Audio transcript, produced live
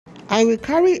I will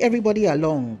carry everybody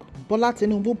along, Bola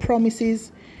Tinubu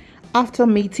promises after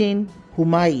meeting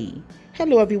Umahi.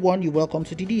 Hello everyone, you're welcome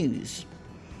to the news.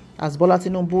 As Bola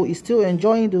Tinubu is still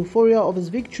enjoying the euphoria of his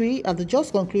victory at the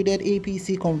just concluded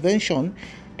APC convention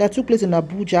that took place in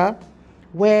Abuja,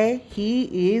 where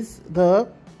he is the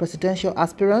presidential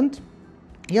aspirant,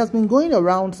 he has been going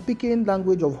around speaking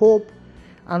language of hope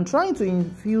and trying to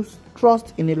infuse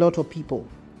trust in a lot of people.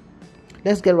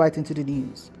 Let's get right into the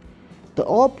news. The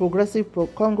All Progressive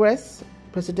Congress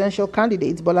presidential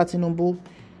candidate Bola Tinubu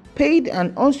paid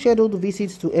an unscheduled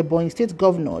visit to Ebonyi State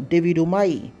Governor David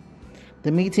Umahi.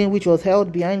 The meeting, which was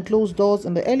held behind closed doors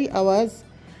in the early hours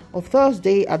of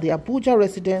Thursday at the Abuja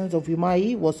residence of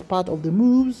Umahi, was part of the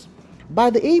moves by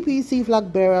the APC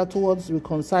flag bearer towards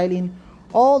reconciling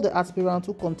all the aspirants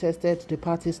who contested the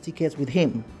party's tickets with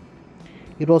him.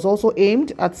 It was also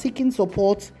aimed at seeking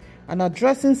support and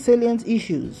addressing salient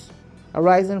issues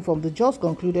arising from the just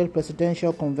concluded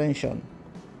presidential convention.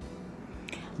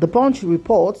 The Punch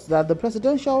reports that the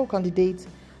presidential candidate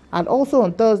had also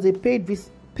on Thursday paid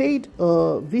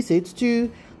a visit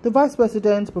to the Vice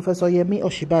President, Professor Yemi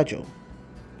Osinbajo.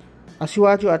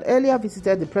 Asiwaju had earlier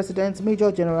visited the President,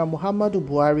 Major General Muhammadu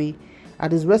Buhari,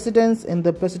 at his residence in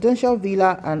the presidential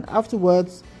villa and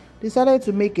afterwards decided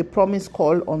to make a promise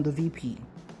call on the VP. He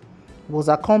was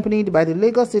accompanied by the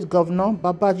Lagos State Governor,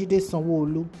 Babajide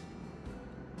Sanwo-Olu.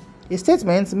 A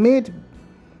statement made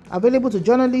available to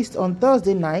journalists on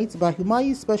Thursday night by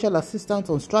Umahi's Special Assistant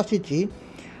on Strategy,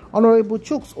 Honorable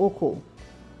Chuks Oko,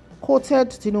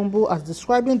 quoted Tinubu as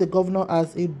describing the governor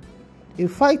as a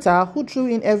fighter who threw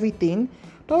in everything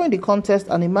during the contest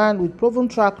and a man with proven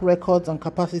track records and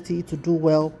capacity to do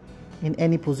well in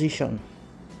any position.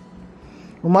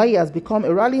 Umahi has become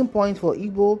a rallying point for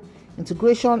Igbo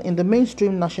integration in the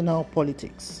mainstream national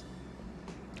politics.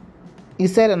 He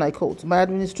said, and I quote, "My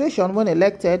administration, when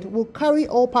elected, will carry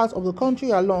all parts of the country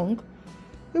along,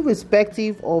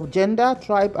 irrespective of gender,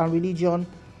 tribe, and religion,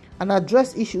 and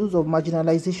address issues of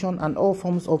marginalization and all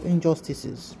forms of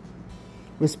injustices."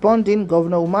 Responding,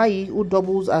 Governor Umahi, who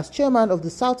doubles as chairman of the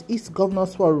Southeast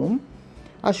Governors Forum,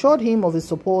 assured him of his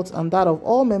support and that of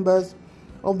all members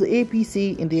of the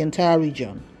APC in the entire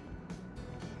region.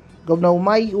 Governor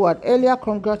Umahi, who had earlier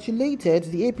congratulated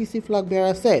the APC flag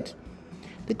bearer, said,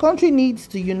 "The country needs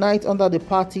to unite under the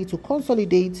party to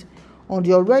consolidate on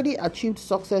the already achieved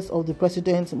success of the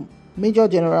President, Major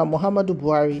General Muhammadu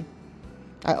Buhari.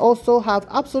 I also have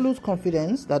absolute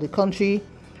confidence that the country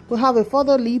will have a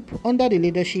further leap under the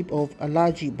leadership of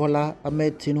Alhaji Bola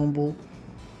Tinubu."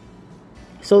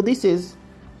 So this is,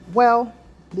 well,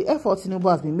 the effort Tinubu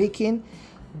has been making,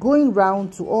 going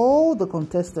round to all the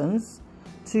contestants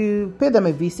to pay them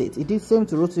a visit. He did same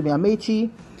to Rotimi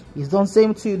Amechi. He's done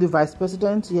same to the Vice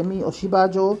President, Yemi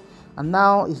Osinbajo, and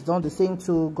now he's done the same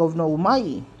to Governor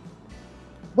Umahi.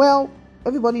 Well,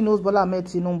 everybody knows Bola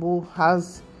Tinubu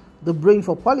has the brain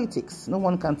for politics. No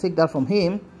one can take that from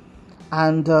him.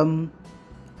 And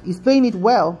he's playing it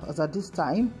well as at this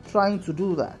time, trying to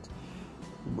do that.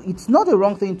 It's not a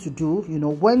wrong thing to do, you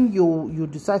know, when you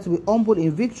decide to be humble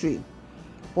in victory.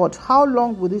 But how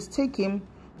long will this take him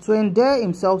to endear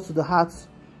himself to the hearts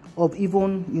of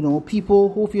even, you know,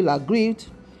 people who feel aggrieved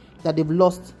that they've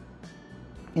lost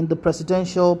in the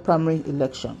presidential primary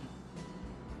election?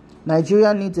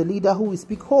 Nigeria needs a leader who will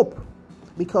speak hope,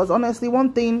 because honestly,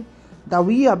 one thing that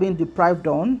we have been deprived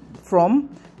from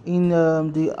in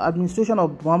the administration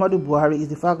of Muhammadu Buhari is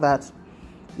the fact that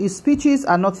his speeches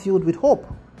are not filled with hope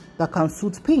that can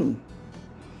soothe pain.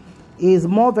 He is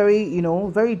more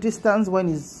very distant when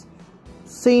he's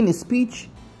saying his speech.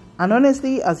 And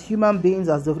honestly, as human beings,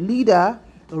 as the leader,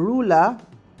 the ruler,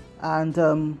 and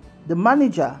the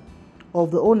manager of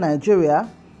the whole Nigeria,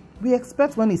 we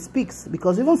expect when he speaks,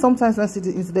 because even sometimes when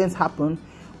incidents happen,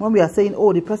 when we are saying,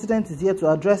 oh, the president is here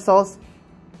to address us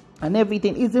and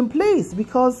everything is in place,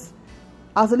 because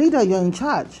as a leader, you're in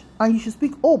charge and you should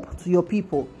speak hope to your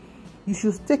people. You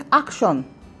should take action,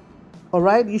 all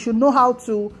right? You should know how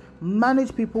to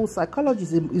manage people's psychology,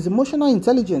 is emotional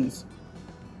intelligence.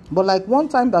 But like one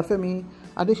time that Femi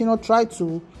Adesina tried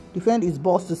to defend his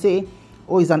boss to say,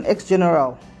 oh, he's an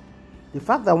ex-general. The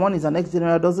fact that one is an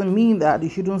ex-general doesn't mean that you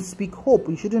shouldn't speak hope.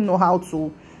 You shouldn't know how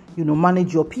to,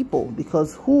 manage your people.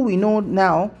 Because who we know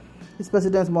now is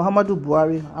President Muhammadu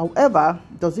Buhari. However,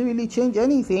 does it really change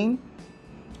anything?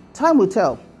 Time will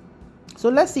tell. So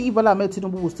let's see if Bola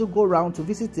Tinubu will still go around to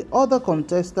visit the other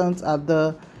contestants at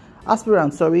the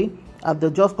at the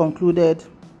just concluded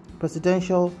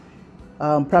presidential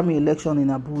primary election in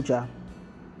Abuja.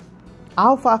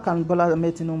 How far can Bola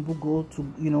Tinubu go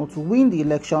to win the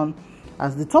election,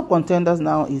 as the top contenders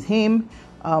now is him,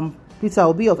 Peter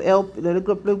Obi of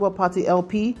the Labour Party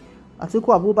LP,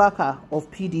 Atiku Abubakar of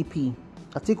PDP.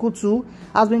 Atiku too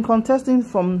has been contesting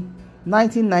from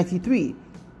 1993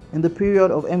 in the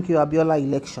period of MK Abiola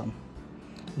election.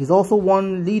 He's also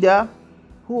one leader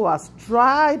who has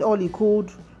tried all he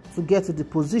could to get to the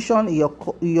position he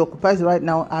occupies right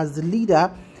now as the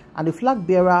leader and the flag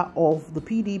bearer of the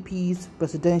PDP's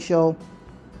presidential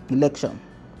election.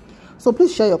 So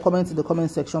please share your comments in the comment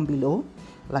section below.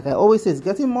 Like I always say, it's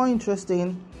getting more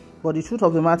interesting, but the truth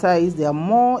of the matter is there are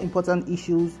more important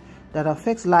issues that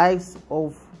affect lives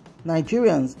of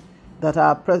Nigerians that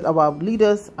our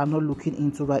leaders are not looking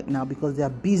into right now because they are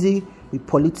busy with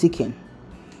politicking.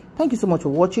 Thank you so much for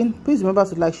watching. Please remember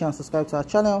to like, share and subscribe to our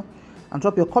channel and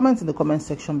drop your comments in the comment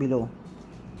section below.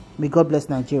 May God bless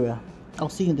Nigeria. I'll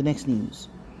see you in the next news.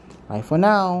 Bye for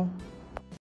now.